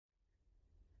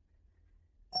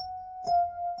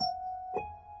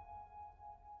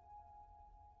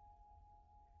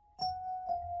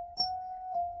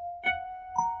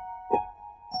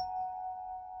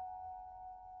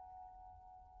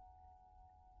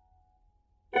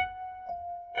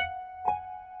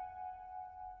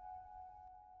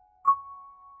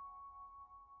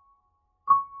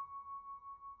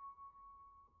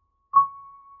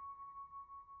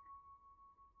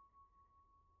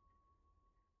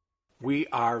We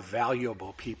are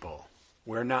valuable people.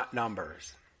 We're not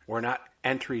numbers. We're not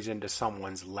entries into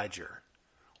someone's ledger.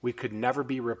 We could never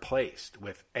be replaced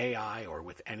with AI or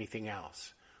with anything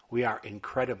else. We are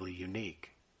incredibly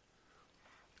unique.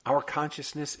 Our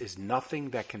consciousness is nothing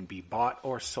that can be bought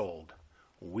or sold.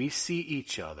 We see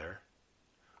each other.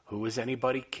 Who is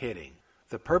anybody kidding?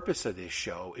 The purpose of this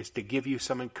show is to give you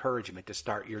some encouragement to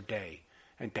start your day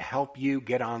and to help you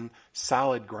get on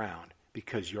solid ground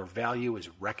because your value is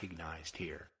recognized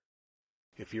here.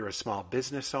 If you're a small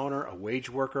business owner, a wage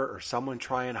worker, or someone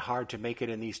trying hard to make it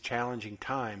in these challenging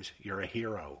times, you're a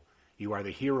hero. You are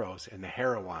the heroes and the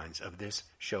heroines of this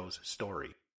show's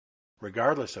story.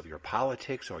 Regardless of your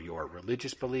politics or your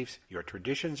religious beliefs, your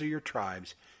traditions or your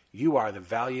tribes, you are the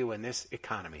value in this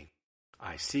economy.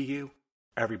 I see you.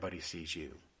 Everybody sees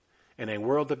you. In a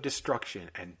world of destruction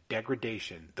and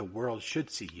degradation, the world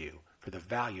should see you for the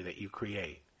value that you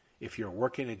create. If you're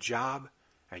working a job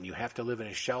and you have to live in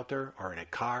a shelter or in a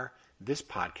car, this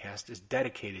podcast is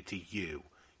dedicated to you.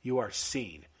 You are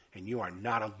seen, and you are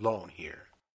not alone here.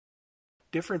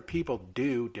 Different people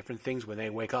do different things when they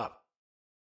wake up.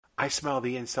 I smell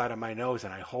the inside of my nose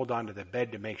and I hold onto the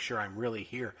bed to make sure I'm really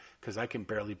here because I can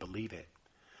barely believe it.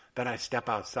 Then I step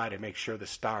outside and make sure the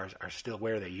stars are still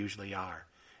where they usually are.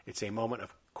 It's a moment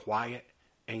of quiet,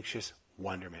 anxious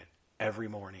wonderment every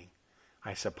morning.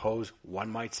 I suppose one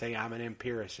might say I'm an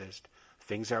empiricist.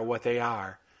 Things are what they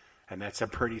are, and that's a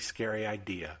pretty scary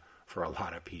idea for a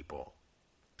lot of people.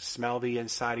 Smell the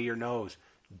inside of your nose.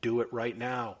 Do it right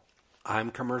now. I'm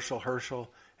Commercial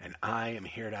Herschel, and I am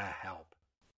here to help.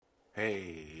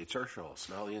 Hey, it's Herschel.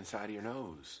 Smell the inside of your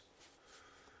nose.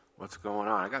 What's going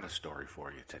on? I got a story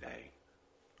for you today.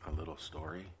 A little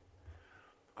story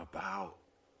about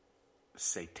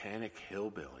satanic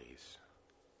hillbillies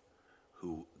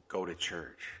who go to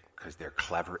church because they're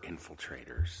clever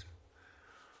infiltrators.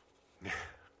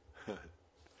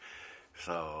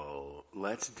 So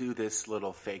let's do this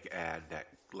little fake ad that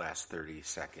lasts 30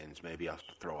 seconds. Maybe I'll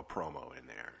throw a promo in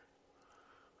there.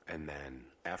 And then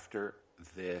after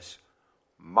this,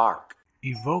 Mark.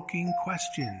 Evoking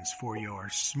questions for your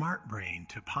smart brain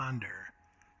to ponder.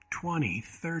 20,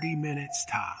 30 minutes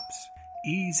tops.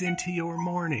 Ease into your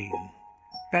morning.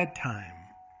 Bedtime.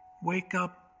 Wake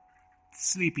up.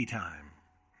 Sleepy time.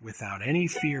 Without any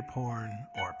fear porn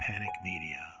or panic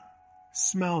media.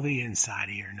 Smell the inside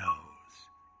of your nose.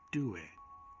 Do it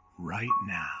right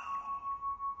now.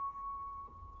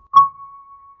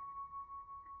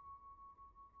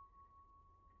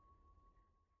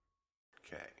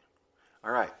 Okay.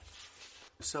 All right.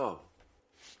 So,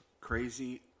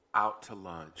 crazy out to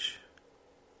lunch,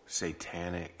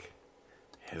 satanic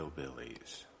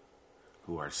hillbillies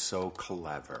who are so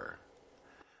clever.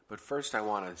 But first I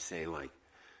want to say,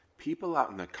 people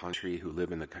out in the country who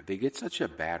live in the country, they get such a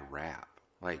bad rap.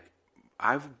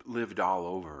 I've lived all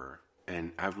over,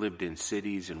 and I've lived in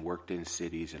cities and worked in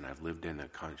cities, and I've lived in the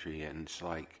country, and it's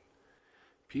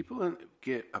people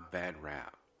get a bad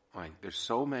rap. There's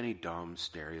so many dumb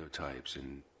stereotypes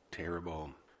and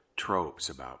terrible tropes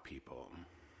about people.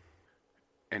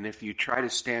 And if you try to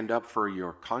stand up for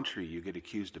your country, you get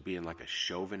accused of being a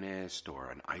chauvinist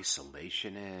or an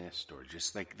isolationist, or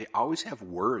just they always have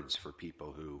words for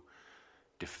people who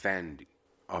defend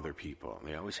other people.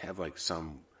 They always have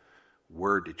some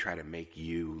word to try to make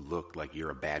you look like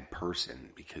you're a bad person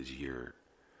because you're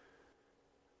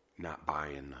not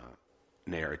buying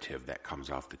the narrative that comes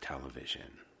off the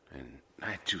television. And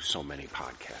I do so many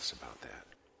podcasts about that.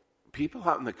 People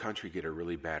out in the country get a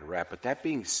really bad rap, but that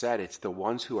being said, it's the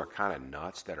ones who are kind of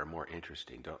nuts that are more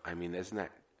interesting.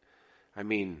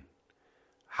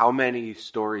 How many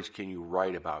stories can you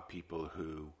write about people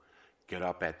who get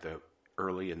up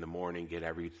early in the morning, get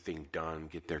everything done,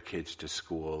 get their kids to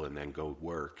school, and then go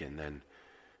work, and then,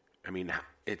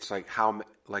 it's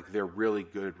they're really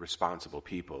good, responsible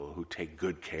people who take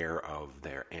good care of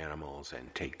their animals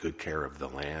and take good care of the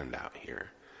land out here.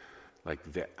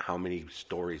 How many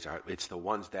stories are? It's the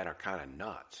ones that are kind of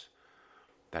nuts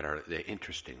that are the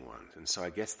interesting ones, and so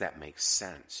I guess that makes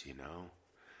sense,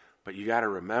 But you got to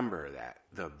remember that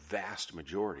the vast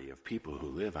majority of people who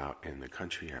live out in the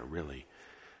country are really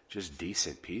just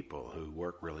decent people who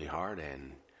work really hard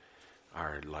and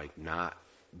are not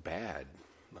bad,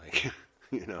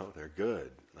 they're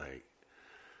good,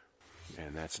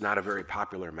 and that's not a very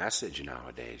popular message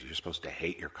nowadays. You're supposed to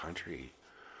hate your country.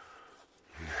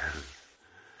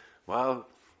 Well,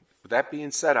 with that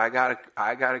being said, I got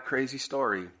a crazy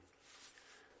story.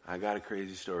 I got a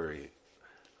crazy story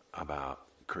about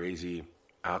crazy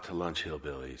out to lunch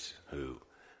hillbillies who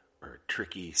are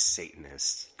tricky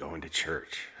Satanists going to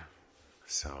church.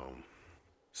 So,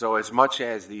 So as much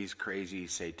as these crazy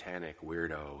satanic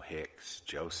weirdo hicks,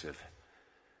 Joseph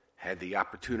had the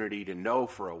opportunity to know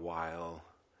for a while,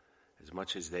 as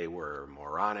much as they were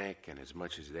moronic and as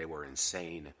much as they were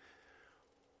insane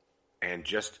and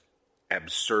just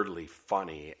absurdly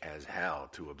funny as hell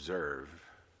to observe,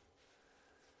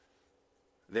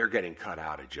 they're getting cut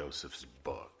out of Joseph's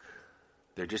book.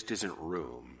 There just isn't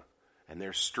room. And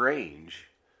they're strange,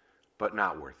 but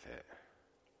not worth it.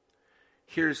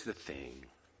 Here's the thing.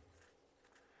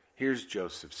 Here's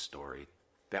Joseph's story.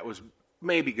 That was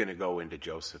maybe going to go into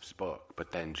Joseph's book,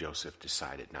 but then Joseph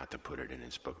decided not to put it in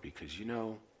his book because,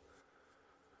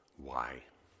 why?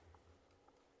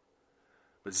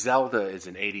 But Zelda is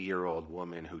an 80-year-old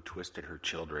woman who twisted her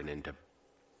children into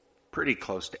pretty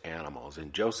close to animals,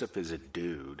 and Joseph is a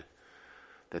dude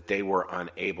that they were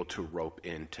unable to rope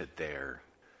into their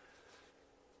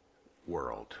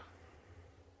world.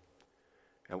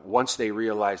 And once they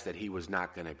realized that he was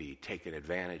not going to be taken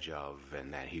advantage of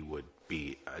and that he would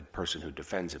be a person who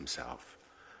defends himself,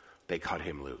 they cut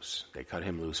him loose. They cut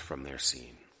him loose from their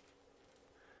scene.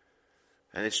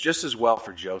 And it's just as well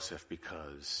for Joseph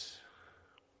because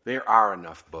there are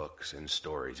enough books and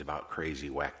stories about crazy,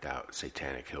 whacked out,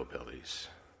 satanic hillbillies.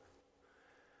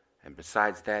 And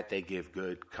besides that, they give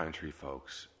good country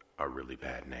folks a really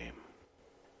bad name.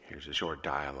 Here's a short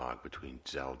dialogue between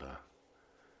Zelda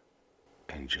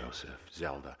and Joseph.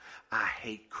 Zelda: I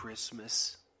hate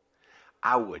Christmas.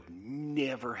 I would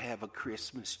never have a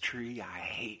Christmas tree. I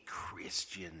hate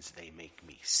Christians. They make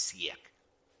me sick.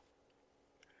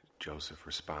 Joseph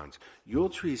responds: Yule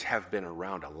trees have been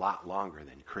around a lot longer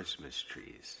than Christmas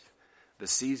trees. The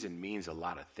season means a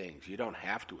lot of things. You don't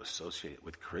have to associate it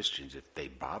with Christians if they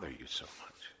bother you so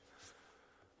much.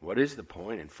 What is the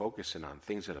point in focusing on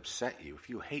things that upset you?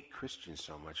 If you hate Christians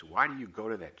so much, why do you go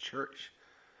to that church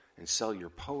and sell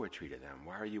your poetry to them?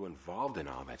 Why are you involved in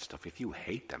all that stuff if you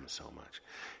hate them so much?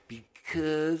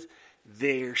 Because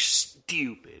they're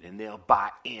stupid and they'll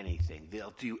buy anything.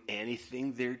 They'll do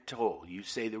anything they're told. You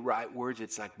say the right words,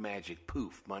 it's like magic.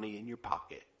 Poof, money in your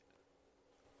pocket.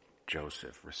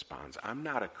 Joseph responds: I'm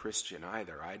not a Christian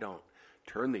either. I don't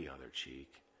turn the other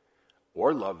cheek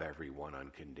or love everyone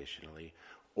unconditionally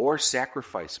or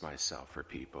sacrifice myself for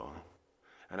people.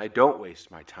 And I don't waste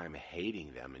my time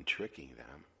hating them and tricking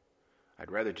them.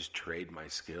 I'd rather just trade my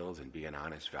skills and be an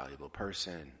honest, valuable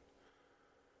person.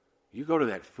 You go to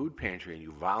that food pantry and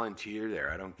you volunteer there.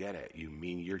 I don't get it. You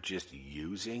mean you're just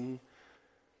using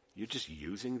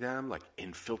them, like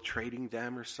infiltrating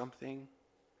them or something?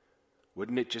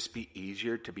 Wouldn't it just be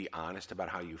easier to be honest about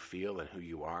how you feel and who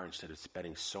you are instead of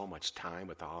spending so much time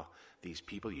with all these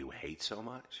people you hate so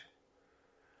much?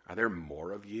 Are there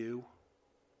more of you?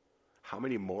 How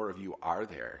many more of you are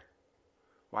there?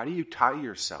 Why do you tie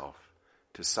yourself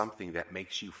to something that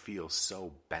makes you feel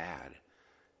so bad?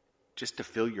 Just to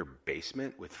fill your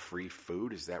basement with free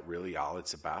food? Is that really all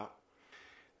it's about?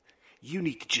 You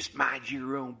need to just mind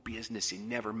your own business and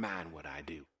never mind what I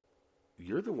do.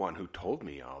 You're the one who told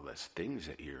me all these things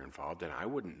that you're involved in. I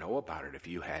wouldn't know about it if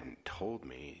you hadn't told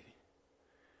me.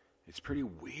 It's pretty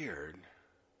weird.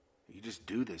 You just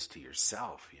do this to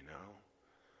yourself,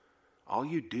 All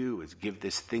you do is give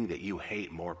this thing that you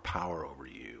hate more power over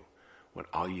you, when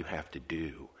all you have to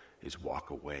do is walk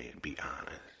away and be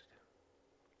honest.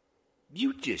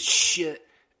 You just shut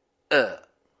up.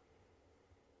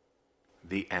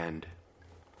 The end.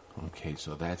 Okay,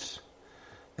 so that's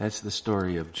the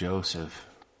story of Joseph.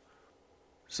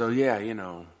 So yeah,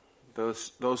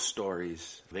 those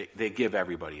stories, they give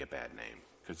everybody a bad name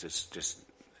because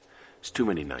it's too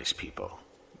many nice people.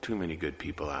 Too many good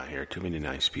people out here. Too many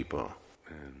nice people.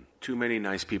 And too many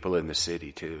nice people in the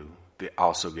city too. They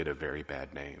also get a very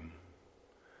bad name.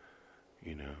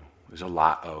 There's a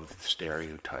lot of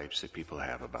stereotypes that people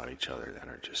have about each other that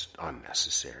are just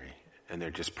unnecessary. And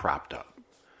they're just propped up.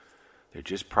 They're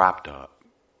just propped up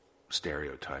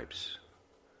stereotypes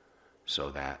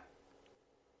so that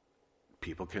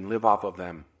people can live off of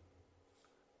them.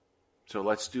 So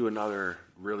let's do another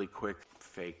really quick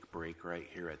fake break right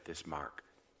here at this mark.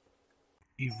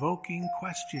 Evoking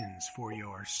questions for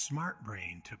your smart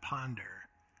brain to ponder.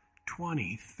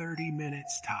 20, 30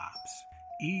 minutes tops.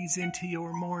 Ease into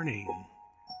your morning,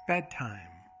 bedtime,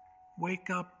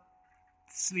 wake up,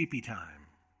 sleepy time,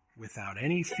 without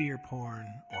any fear porn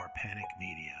or panic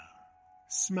media.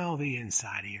 Smell the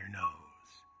inside of your nose.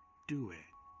 Do it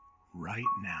right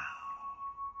now.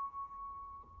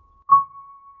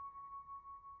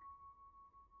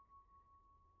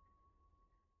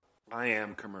 I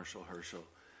am Commercial Herschel,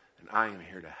 and I am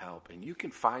here to help. And you can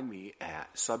find me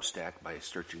at Substack by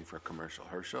searching for Commercial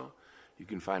Herschel. You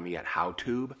can find me at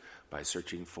HowTube by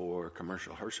searching for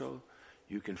Commercial Herschel.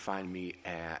 You can find me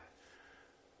at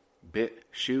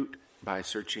BitChute by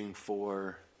searching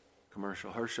for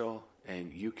Commercial Herschel.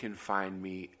 And you can find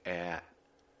me at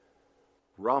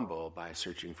Rumble by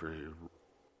searching for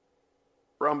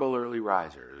Rumble Early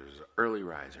Risers. Early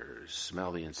Risers.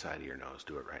 Smell the inside of your nose.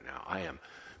 Do it right now. I am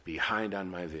behind on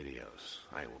my videos.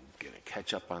 I'm going to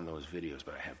catch up on those videos,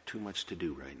 but I have too much to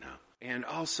do right now. And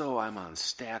also, I'm on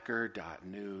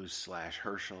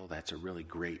stacker.news/Herschel. That's a really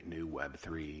great new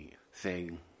Web3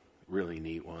 thing. Really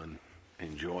neat one.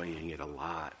 Enjoying it a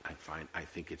lot. I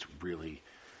think it's really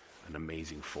an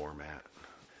amazing format.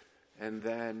 And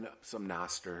then some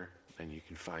Nostr. And you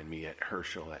can find me at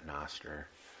Herschel at Nostr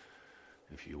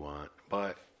if you want.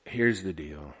 But here's the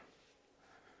deal.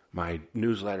 My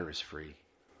newsletter is free.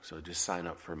 So just sign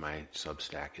up for my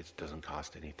Substack. It doesn't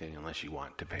cost anything unless you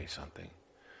want to pay something.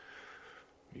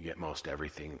 You get most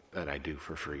everything that I do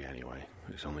for free anyway.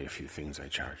 There's only a few things I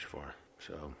charge for.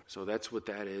 So that's what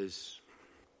that is.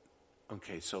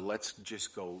 Okay, so let's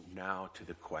just go now to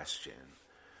the question.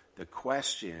 The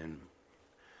question,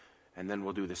 and then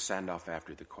we'll do the send-off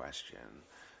after the question.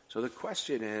 So the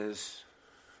question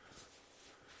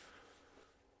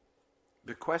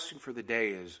for the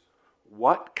day is,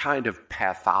 what kind of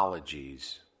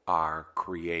pathologies are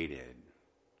created,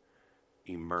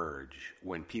 emerge,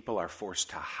 when people are forced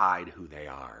to hide who they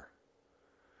are?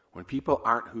 When people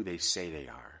aren't who they say they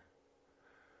are,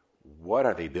 what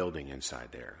are they building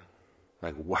inside there?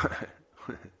 Like what?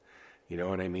 You know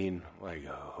what I mean? Like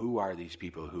who are these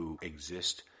people who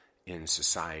exist in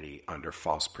society under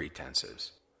false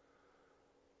pretenses?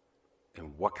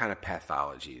 And what kind of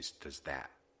pathologies does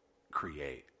that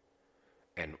create?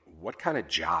 And what kind of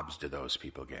jobs do those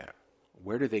people get?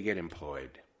 Where do they get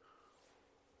employed?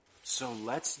 So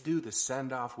let's do the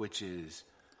send-off, which is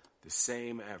the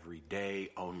same every day,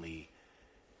 only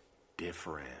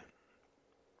different.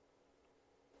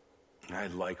 I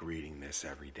like reading this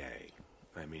every day.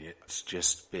 I mean, it's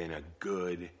just been a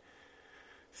good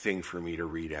thing for me to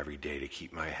read every day to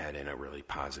keep my head in a really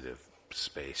positive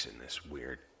space in this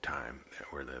weird time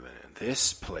that we're living in.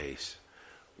 This place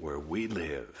where we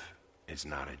live is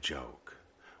not a joke.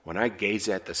 When I gaze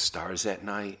at the stars at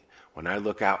night, when I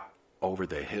look out over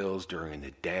the hills during the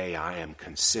day, I am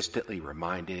consistently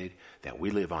reminded that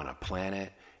we live on a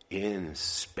planet in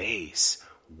space,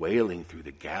 wailing through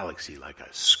the galaxy like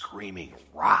a screaming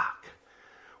rock.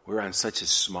 We're on such a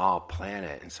small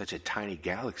planet in such a tiny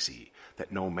galaxy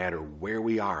that no matter where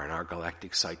we are in our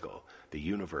galactic cycle, the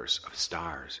universe of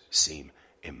stars seem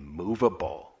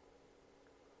immovable.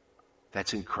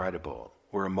 That's incredible.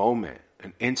 We're a moment,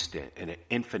 an instant in an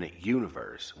infinite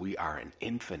universe. We are an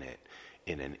infinite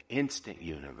in an instant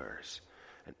universe.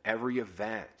 And every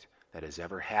event that has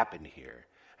ever happened here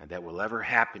and that will ever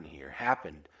happen here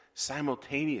happened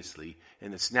simultaneously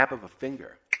in the snap of a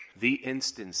finger. The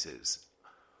instances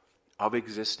of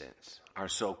existence are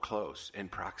so close in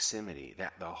proximity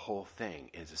that the whole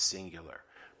thing is a singular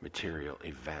material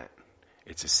event.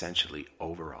 It's essentially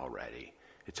over already.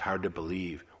 It's hard to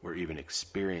believe we're even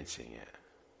experiencing it.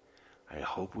 I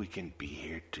hope we can be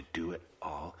here to do it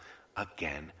all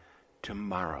again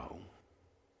tomorrow.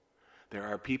 There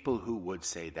are people who would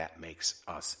say that makes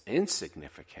us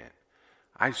insignificant.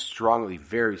 I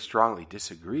very strongly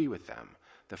disagree with them.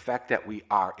 The fact that we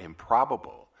are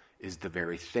improbable is the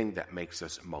very thing that makes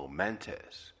us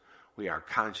momentous. We are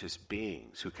conscious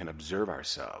beings who can observe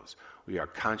ourselves. We are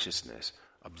consciousness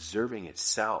observing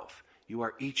itself. You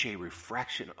are each a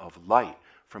refraction of light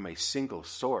from a single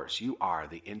source. You are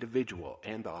the individual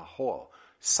and the whole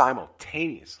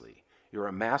simultaneously. You're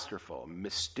a masterful,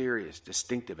 mysterious,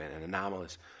 distinctive, and an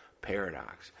anomalous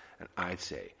paradox. And I'd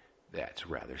say that's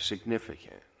rather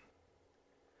significant.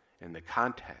 In the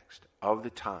context of the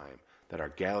time that our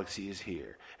galaxy is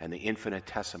here and the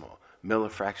infinitesimal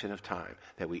millifraction of time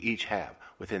that we each have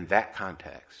within that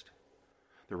context,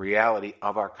 the reality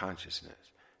of our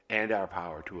consciousness and our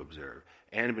power to observe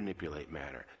and manipulate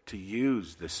matter, to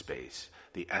use the space,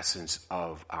 the essence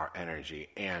of our energy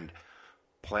and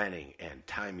planning and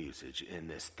time usage in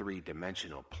this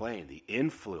three-dimensional plane, the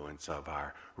influence of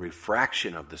our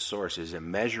refraction of the source is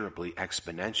immeasurably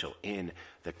exponential in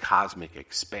the cosmic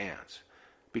expanse,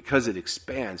 because it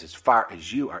expands as far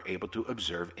as you are able to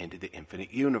observe into the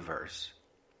infinite universe,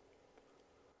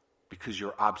 because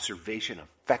your observation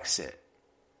affects it.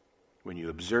 When you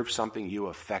observe something, you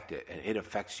affect it, and it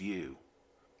affects you.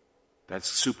 That's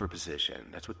superposition.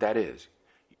 That's what that is.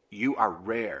 You are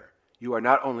rare. You are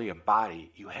not only a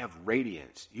body, you have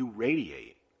radiance. You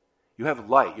radiate. You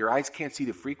have light. Your eyes can't see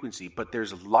the frequency, but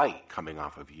there's light coming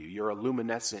off of you. You're a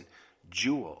luminescent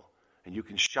jewel. and you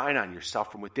can shine on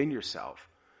yourself from within yourself,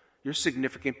 you're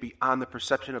significant beyond the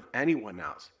perception of anyone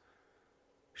else.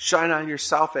 Shine on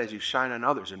yourself as you shine on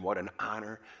others, and what an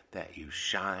honor that you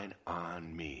shine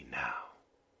on me now.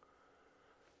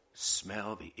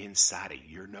 Smell the inside of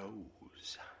your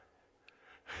nose.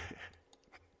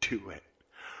 Do it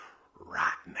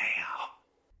right now.